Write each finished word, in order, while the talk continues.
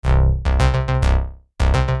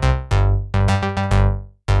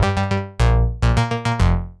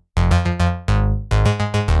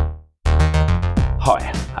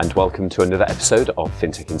and welcome to another episode of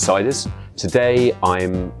FinTech Insiders. Today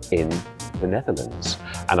I'm in the Netherlands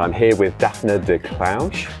and I'm here with Daphne de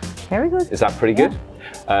Kluis. Very good. Is that pretty good?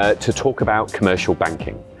 To talk about commercial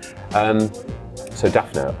banking. So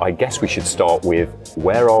Daphne, I guess we should start with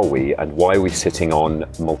where are we and why are we sitting on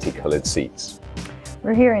multicoloured seats?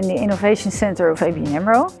 We're here in the Innovation Center of ABN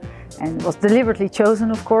AMRO, and it was deliberately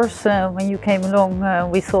chosen, of course. When you came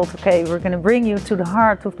along, we thought, okay, we're going to bring you to the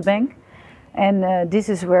heart of the bank. And this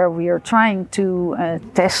is where we are trying to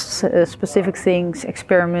test specific things,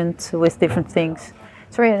 experiment with different things.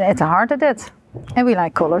 So we're at the heart of that, and we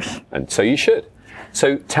like colors. And so you should.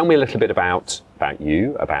 So tell me a little bit about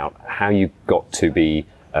you, about how you got to be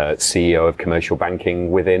CEO of commercial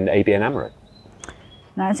banking within ABN AMRO.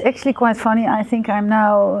 Now it's actually quite funny. I think I'm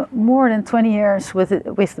now more than 20 years with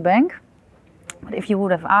the bank. But if you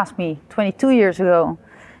would have asked me 22 years ago,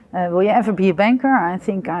 will you ever be a banker? I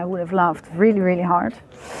think I would have laughed really, really hard,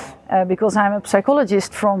 because I'm a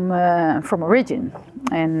psychologist from origin,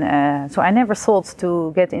 and so I never thought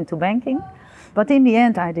to get into banking. But in the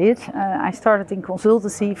end, I did. I started in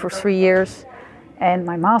consultancy for 3 years, and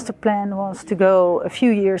my master plan was to go a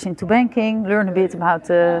few years into banking, learn a bit about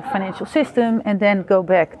the financial system, and then go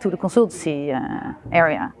back to the consultancy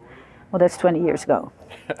area. Well, that's 20 years ago.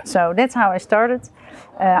 So that's how I started.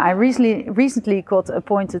 I recently got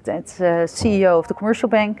appointed as CEO of the commercial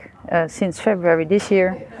bank since February this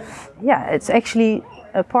year. Yeah, it's actually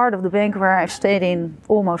a part of the bank where I've stayed in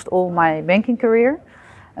almost all my banking career.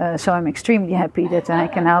 So I'm extremely happy that I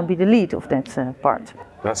can now be the lead of that part.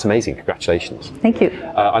 That's amazing. Congratulations. Thank you.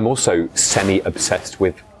 I'm also semi-obsessed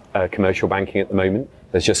with commercial banking at the moment.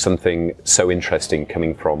 There's just something so interesting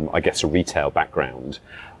coming from, I guess, a retail background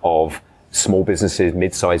of small businesses,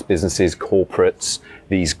 mid-sized businesses, corporates,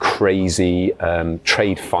 these crazy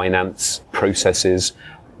trade finance processes.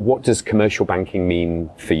 What does commercial banking mean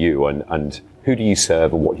for you, and who do you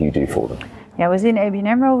serve and what do you do for them? Yeah, within ABN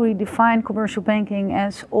AMRO we define commercial banking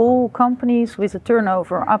as all companies with a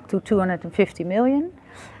turnover up to 250 million.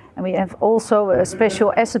 And we have also a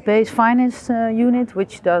special asset-based finance unit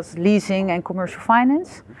which does leasing and commercial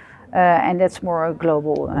finance. And that's more a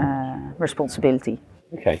global responsibility.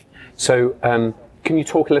 Okay, so can you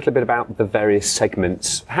talk a little bit about the various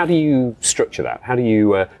segments? How do you structure that? How do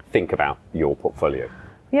you think about your portfolio?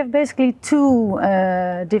 We have basically two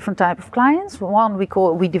different types of clients. One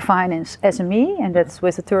we define as SME, and that's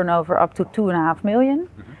with a turnover up to 2.5 million.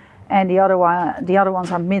 Mm-hmm. And the other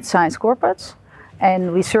ones are mid-sized corporates,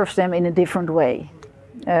 and we serve them in a different way.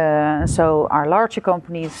 So our larger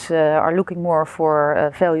companies are looking more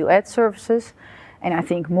for value-add services. And I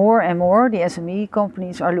think more and more the SME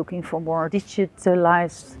companies are looking for more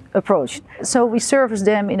digitalized approach. So we service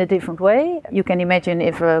them in a different way. You can imagine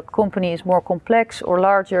if a company is more complex or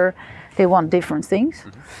larger, they want different things.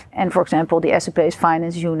 Mm-hmm. And for example, the asset-based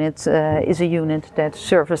finance unit is a unit that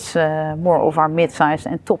serves more of our mid-sized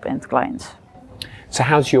and top-end clients. So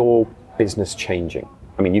how's your business changing?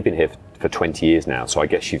 I mean, you've been here for 20 years now, so I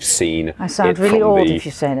guess you've seen. I sound really old if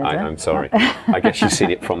you say that. I'm sorry. I guess you've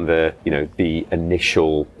seen it from the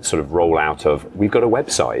initial sort of rollout of we've got a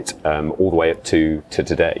website all the way up to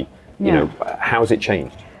today. Yeah. You know, how has it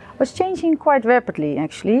changed? Well, it's changing quite rapidly,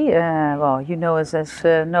 actually. Well, you know us as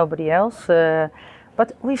nobody else.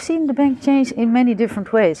 But we've seen the bank change in many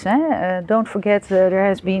different ways. Don't forget, there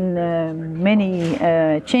has been many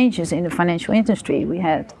changes in the financial industry. We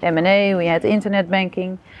had M&A, we had internet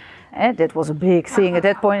banking. That was a big thing at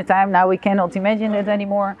that point in time. Now we cannot imagine it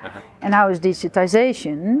anymore. And now is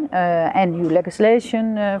digitization and new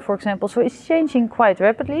legislation, for example. So it's changing quite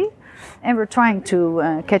rapidly. And we're trying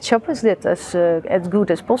to catch up with that as good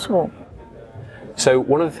as possible. So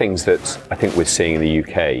one of the things that I think we're seeing in the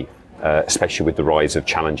UK, especially with the rise of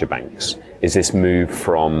challenger banks, is this move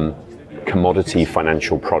from commodity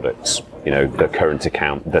financial products, you know, the current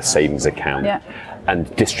account, the savings account,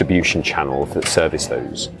 and distribution channels that service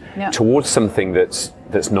those, towards something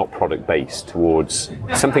that's not product based, towards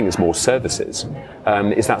something that's more services.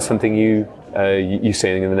 Is that something you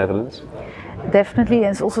seeing in the Netherlands? Definitely,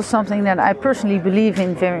 and it's also something that I personally believe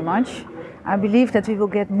in very much. I believe that we will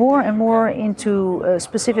get more and more into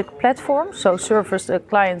specific platforms, so service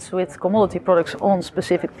clients with commodity products on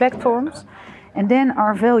specific platforms. And then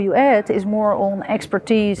our value add is more on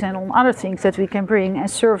expertise and on other things that we can bring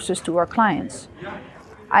as services to our clients.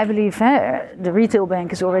 I believe the retail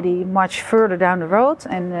bank is already much further down the road,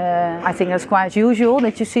 and I think that's quite usual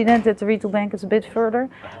that you see that the retail bank is a bit further.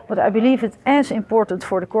 But I believe it's as important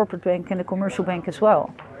for the corporate bank and the commercial bank as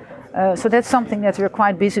well. So that's something that we're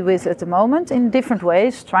quite busy with at the moment in different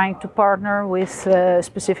ways, trying to partner with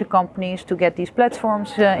specific companies to get these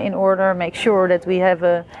platforms in order, make sure that we have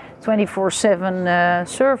a 24/7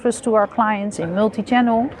 service to our clients in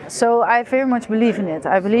multi-channel. So I very much believe in it.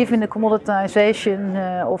 I believe in the commoditization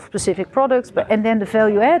of specific products, and then the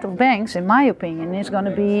value add of banks, in my opinion, is going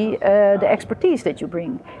to be the expertise that you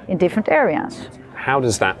bring in different areas. How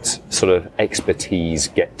does that sort of expertise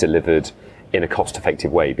get delivered in a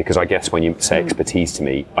cost-effective way? Because I guess when you say expertise to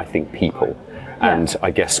me, I think people. And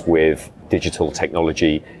I guess with digital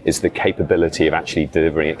technology is the capability of actually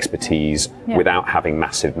delivering expertise without having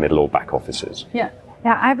massive middle or back offices. Yeah,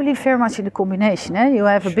 I believe very much in the combination. You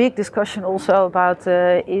have a big discussion also about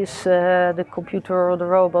is the computer or the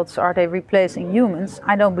robots, are they replacing humans?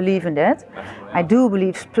 I don't believe in that. I do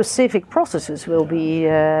believe specific processes will be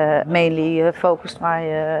mainly focused by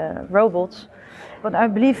robots. But I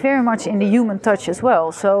believe very much in the human touch as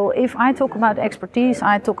well. So if I talk about expertise,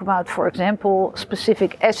 I talk about, for example,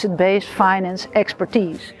 specific asset-based finance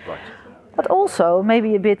expertise. Right. But also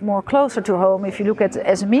maybe a bit more closer to home, if you look at the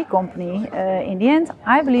SME company, in the end,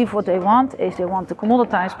 I believe what they want is they want the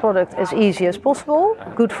commoditized product as easy as possible.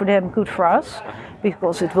 Good for them, good for us,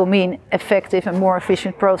 because it will mean effective and more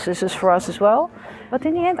efficient processes for us as well. But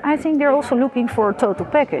in the end, I think they're also looking for a total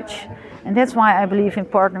package. And that's why I believe in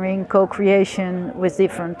partnering, co-creation with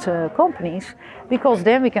different companies, because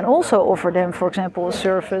then we can also offer them, for example, a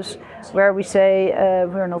service where we say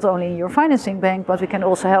we're not only your financing bank, but we can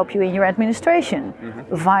also help you in your administration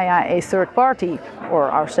via a third party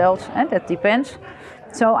or ourselves, and that depends.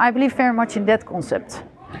 So I believe very much in that concept.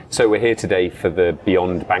 So we're here today for the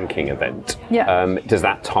Beyond Banking event. Yeah. Does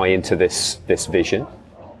that tie into this vision?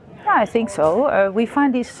 Yeah, I think so. We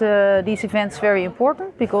find these events very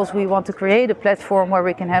important because we want to create a platform where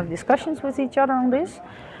we can have discussions with each other on this,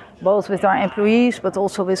 both with our employees but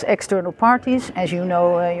also with external parties. As you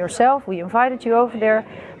know yourself, we invited you over there,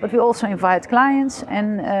 but we also invite clients,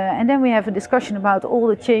 and then we have a discussion about all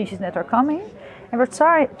the changes that are coming. And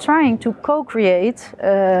we're trying to co-create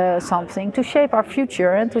something to shape our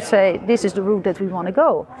future and to say this is the route that we want to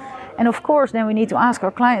go. And of course, then we need to ask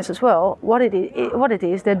our clients as well what it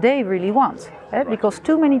is that they really want. Because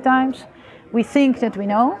too many times we think that we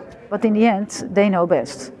know, but in the end, they know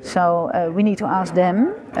best. So we need to ask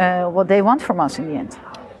them what they want from us in the end.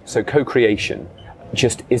 So co-creation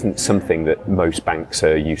just isn't something that most banks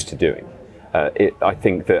are used to doing. I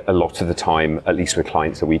think that a lot of the time, at least with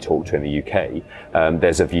clients that we talk to in the UK,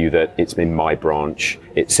 there's a view that it's in my branch,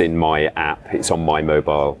 it's in my app, it's on my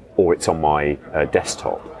mobile, or it's on my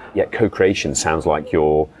desktop. Yet co-creation sounds like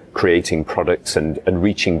you're creating products and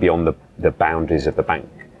reaching beyond the boundaries of the bank.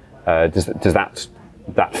 Does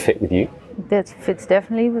that fit with you? That fits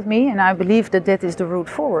definitely with me, and I believe that is the route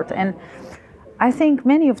forward. And I think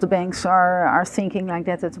many of the banks are thinking like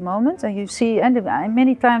that at the moment. And you see, and I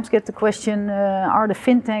many times get the question, are the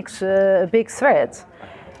fintechs a big threat?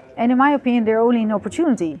 And in my opinion, they're only an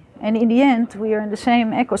opportunity. And in the end, we are in the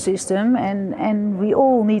same ecosystem, and we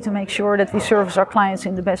all need to make sure that we service our clients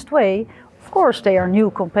in the best way. Of course, they are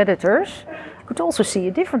new competitors. You could also see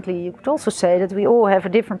it differently. You could also say that we all have a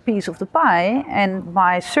different piece of the pie, and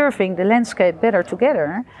by serving the landscape better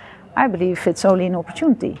together, I believe it's only an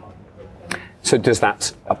opportunity. So does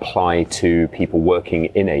that apply to people working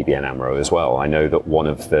in ABN AMRO as well? I know that one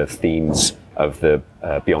of the themes of the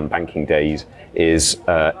Beyond Banking Days is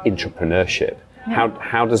entrepreneurship.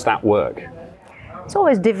 How does that work? It's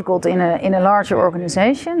always difficult in a larger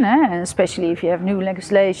organization, and especially if you have new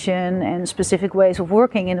legislation and specific ways of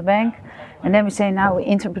working in a bank. And then we say now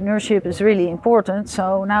entrepreneurship is really important,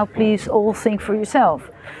 so now please all think for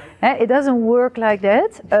yourself. It doesn't work like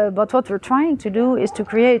that, but what we're trying to do is to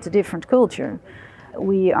create a different culture.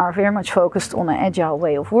 We are very much focused on an agile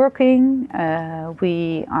way of working.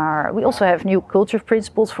 We also have new culture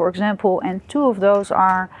principles, for example, and two of those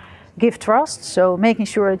are give trust, so making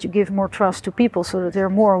sure that you give more trust to people so that they're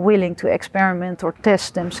more willing to experiment or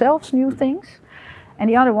test themselves new things. And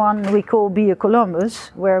the other one we call Be a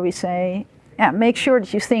Columbus, where we say, make sure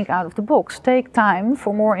that you think out of the box. Take time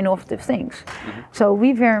for more innovative things. Mm-hmm. So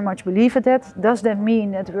we very much believe in that. Does that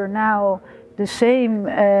mean that we're now the same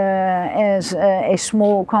as a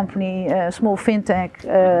small company, small fintech?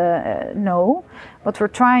 No, but we're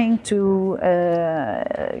trying to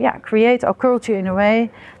create our culture in a way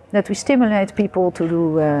that we stimulate people to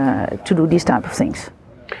do these type of things.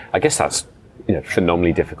 I guess that's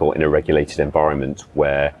phenomenally difficult in a regulated environment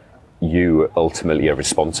where you ultimately are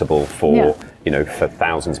responsible for for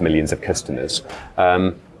thousands, millions of customers.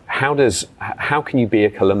 How can you be a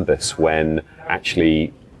Columbus when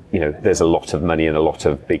actually there's a lot of money and a lot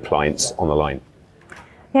of big clients on the line?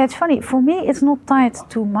 Yeah, it's funny. For me, it's not tied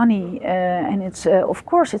to money, and it's of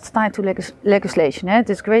course it's tied to legislation. It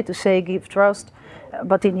is great to say give trust,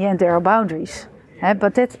 but in the end there are boundaries.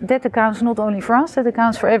 But that accounts not only for us; that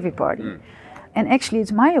accounts for every party. And actually,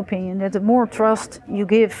 it's my opinion that the more trust you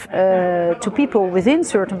give to people within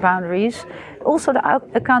certain boundaries, also the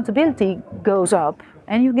accountability goes up,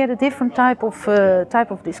 and you get a different type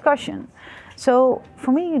of discussion. So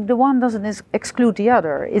for me, the one doesn't exclude the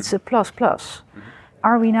other. It's a plus.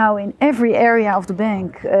 Are we now in every area of the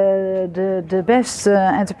bank the best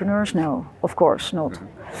entrepreneurs? No, of course not.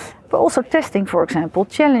 But also testing, for example,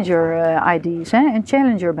 challenger IDs and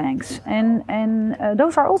challenger banks. And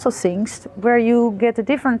those are also things where you get a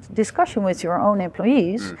different discussion with your own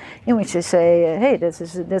employees, in which they say, hey,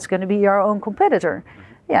 that's going to be our own competitor.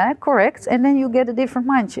 Yeah, correct. And then you get a different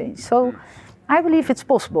mind change. So I believe it's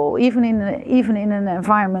possible, even in an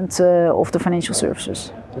environment of the financial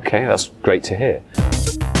services. Okay, that's great to hear.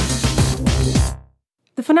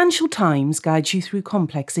 The Financial Times guides you through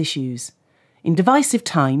complex issues. In divisive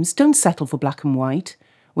times, don't settle for black and white.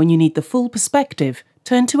 When you need the full perspective,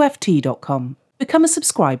 turn to ft.com. Become a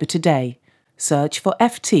subscriber today. Search for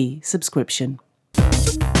FT subscription.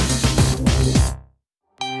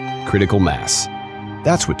 Critical mass.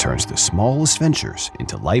 That's what turns the smallest ventures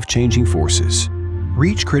into life-changing forces.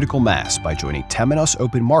 Reach critical mass by joining Temenos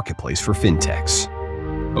Open Marketplace for fintechs,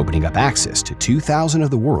 opening up access to 2,000 of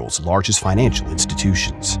the world's largest financial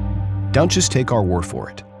institutions. Don't just take our word for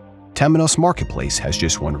it. Temenos Marketplace has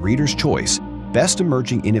just won Reader's Choice Best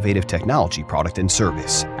Emerging Innovative Technology Product and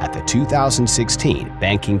Service at the 2016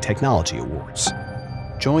 Banking Technology Awards.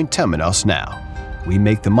 Join Temenos now. We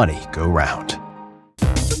make the money go round.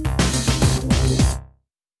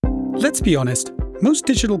 Let's be honest, most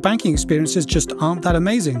digital banking experiences just aren't that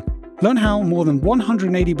amazing. Learn how more than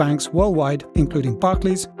 180 banks worldwide, including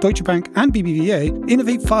Barclays, Deutsche Bank and BBVA,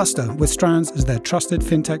 innovate faster with Strands as their trusted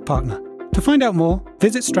fintech partner. To find out more,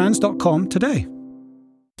 visit strands.com today.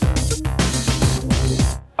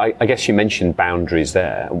 I guess you mentioned boundaries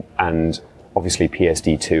there, and obviously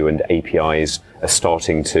PSD2 and APIs are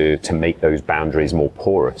starting to make those boundaries more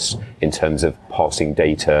porous in terms of passing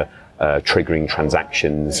data, triggering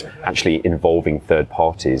transactions, actually involving third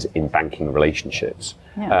parties in banking relationships.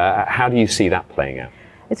 Yeah. How do you see that playing out?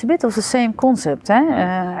 It's a bit of the same concept.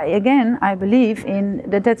 Again, I believe in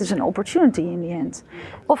that is an opportunity in the end.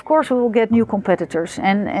 Of course, we will get new competitors,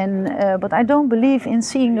 but I don't believe in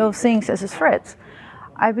seeing those things as a threat.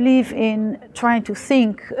 I believe in trying to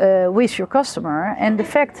think with your customer, and the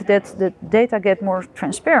fact that the data get more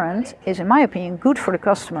transparent is, in my opinion, good for the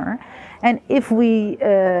customer. And if we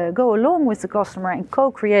go along with the customer and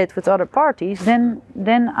co-create with other parties,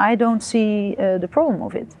 then I don't see the problem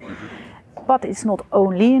of it. But it's not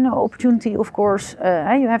only an opportunity, of course.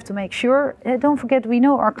 You have to make sure, don't forget, we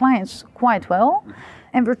know our clients quite well.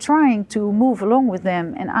 And we're trying to move along with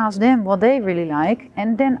them and ask them what they really like.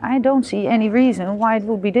 And then I don't see any reason why it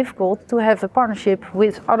would be difficult to have a partnership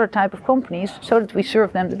with other type of companies so that we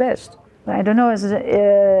serve them the best. I don't know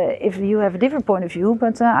if you have a different point of view,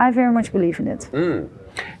 but I very much believe in it.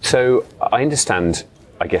 So I understand,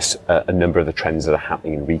 I guess, a number of the trends that are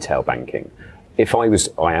happening in retail banking. If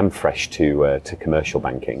I am fresh to commercial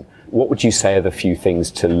banking, what would you say are the few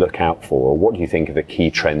things to look out for, or what do you think are the key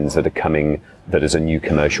trends that are coming that as a new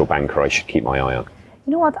commercial banker I should keep my eye on?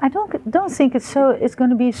 You know what? I don't think it's going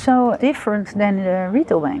to be so different than a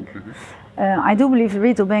retail bank. I do believe the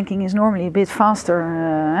retail banking is normally a bit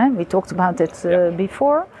faster. We talked about that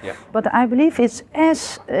before. Yeah. But I believe it's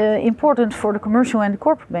as important for the commercial and the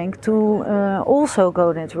corporate bank to also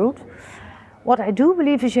go that route. What I do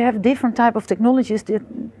believe is you have different type of technologies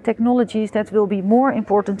that will be more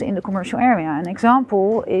important in the commercial area. An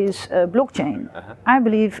example is blockchain. I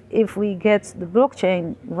believe if we get the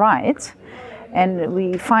blockchain right and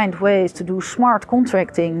we find ways to do smart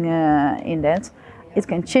contracting in that, it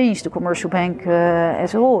can change the commercial bank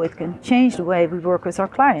as a whole. It can change the way we work with our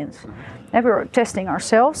clients. And we're testing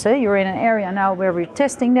ourselves. You're in an area now where we're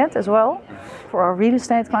testing that as well for our real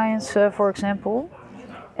estate clients, for example.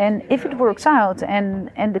 And if it works out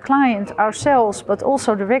and the client, ourselves, but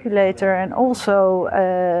also the regulator and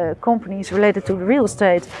also companies related to the real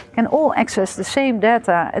estate can all access the same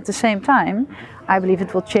data at the same time, I believe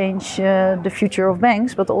it will change the future of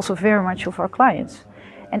banks, but also very much of our clients.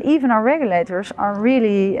 And even our regulators are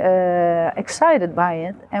really excited by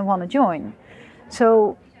it and want to join.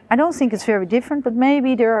 So I don't think it's very different, but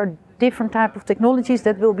maybe there are different type of technologies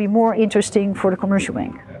that will be more interesting for the commercial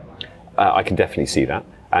bank. I can definitely see that.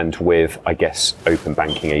 And with, I guess, open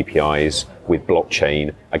banking APIs, with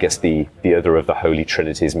blockchain, I guess the other of the holy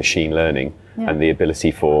trinity is machine learning and the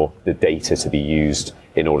ability for the data to be used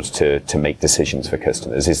in order to make decisions for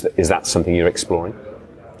customers. Is that something you're exploring?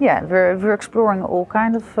 Yeah, we're exploring all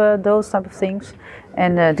kind of those type of things,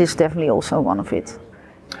 and this is definitely also one of it.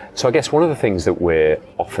 So I guess one of the things that we're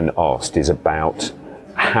often asked is about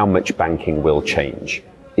how much banking will change.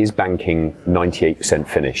 Is banking 98%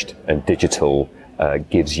 finished and digital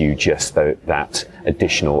gives you just that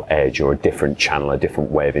additional edge or a different channel, a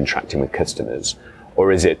different way of interacting with customers?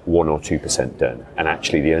 Or is it 1 or 2% done? And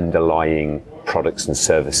actually the underlying products and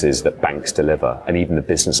services that banks deliver and even the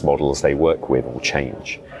business models they work with will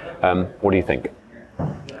change. What do you think?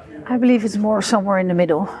 I believe it's more somewhere in the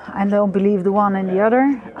middle. I don't believe the one and the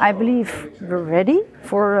other. I believe we're ready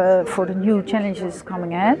for the new challenges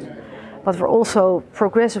coming ahead, but we're also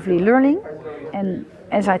progressively learning. And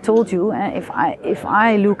as I told you, if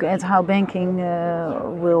I look at how banking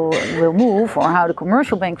will move, or how the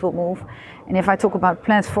commercial bank will move, and if I talk about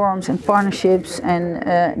platforms and partnerships, and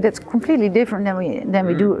that's completely different than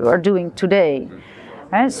we are doing today.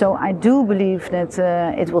 So I do believe that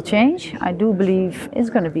it will change. I do believe it's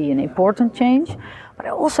going to be an important change, but I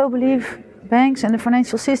also believe banks and the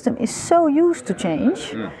financial system is so used to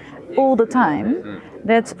change all the time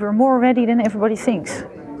that we're more ready than everybody thinks.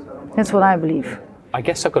 That's what I believe. I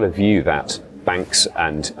guess I've got a view that banks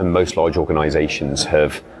and most large organizations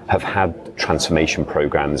have had transformation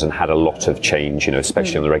programs and had a lot of change,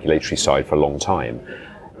 especially on the regulatory side for a long time.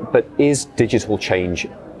 But is digital change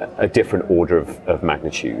a different order of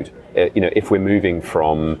magnitude? If we're moving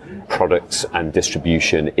from products and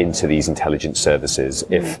distribution into these intelligent services,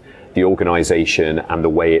 if the organization and the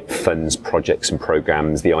way it funds projects and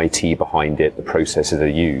programs, the IT behind it, the processes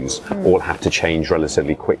they use, all have to change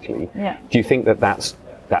relatively quickly. Yeah. Do you think that that's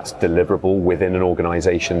deliverable within an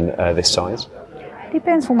organization this size?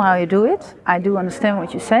 Depends on how you do it. I do understand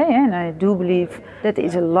what you say, and I do believe that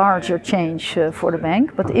is a larger change for the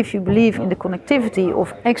bank. But if you believe in the connectivity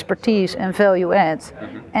of expertise and value add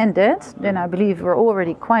and that, then I believe we're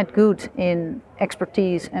already quite good in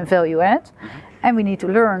expertise and value add. And we need to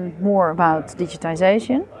learn more about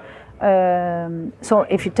digitization. So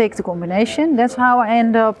if you take the combination, that's how I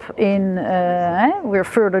end up in, we're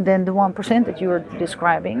further than the 1% that you're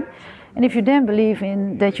describing. And if you then believe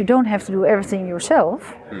in that you don't have to do everything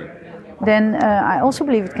yourself, then I also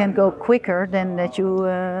believe it can go quicker than that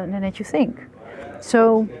you think.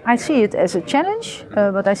 So I see it as a challenge,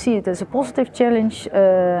 but I see it as a positive challenge,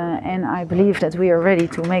 and I believe that we are ready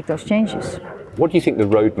to make those changes. What do you think the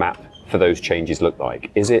roadmap for those changes look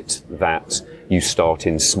like? Is it that you start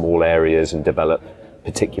in small areas and develop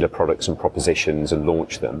particular products and propositions and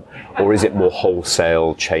launch them, or is it more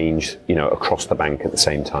wholesale change, across the bank at the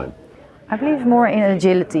same time? I believe more in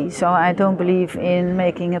agility, so I don't believe in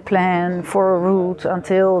making a plan for a route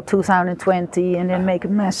until 2020 and then make a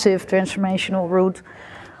massive transformational route.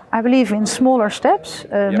 I believe in smaller steps,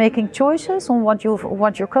 making choices on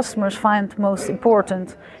what your customers find most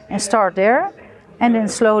important and start there, and then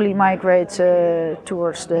slowly migrate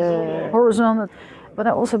towards the horizon. But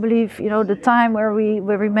I also believe, the time where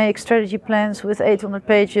we make strategy plans with 800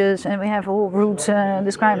 pages and we have all routes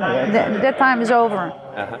described, that time is over.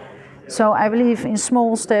 So I believe in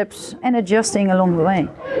small steps and adjusting along the way.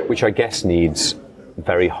 Which I guess needs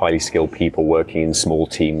very highly skilled people working in small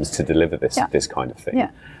teams to deliver this kind of thing.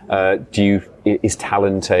 Yeah. Is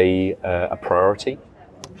talent a priority?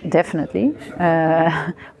 Definitely,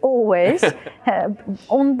 always,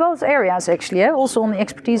 on both areas actually, also on the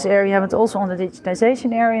expertise area, but also on the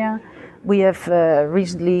digitization area. We have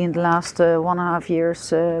recently, in the last 1.5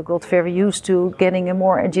 years, got very used to getting a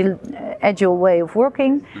more agile way of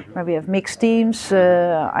working, where we have mixed teams,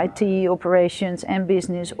 IT, operations and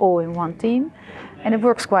business all in one team. And it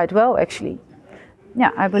works quite well actually.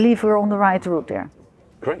 Yeah, I believe we're on the right route there.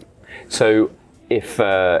 Great. So if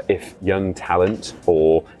young talent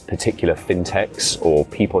or particular fintechs or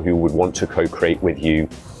people who would want to co-create with you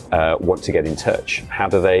want to get in touch, how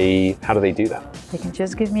do they do that? They can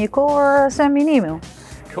just give me a call or send me an email.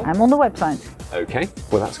 Cool. I'm on the website. Okay,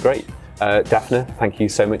 well that's great. Daphne, thank you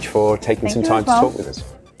so much for taking some time to talk with us.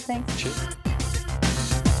 Thanks. Cheers.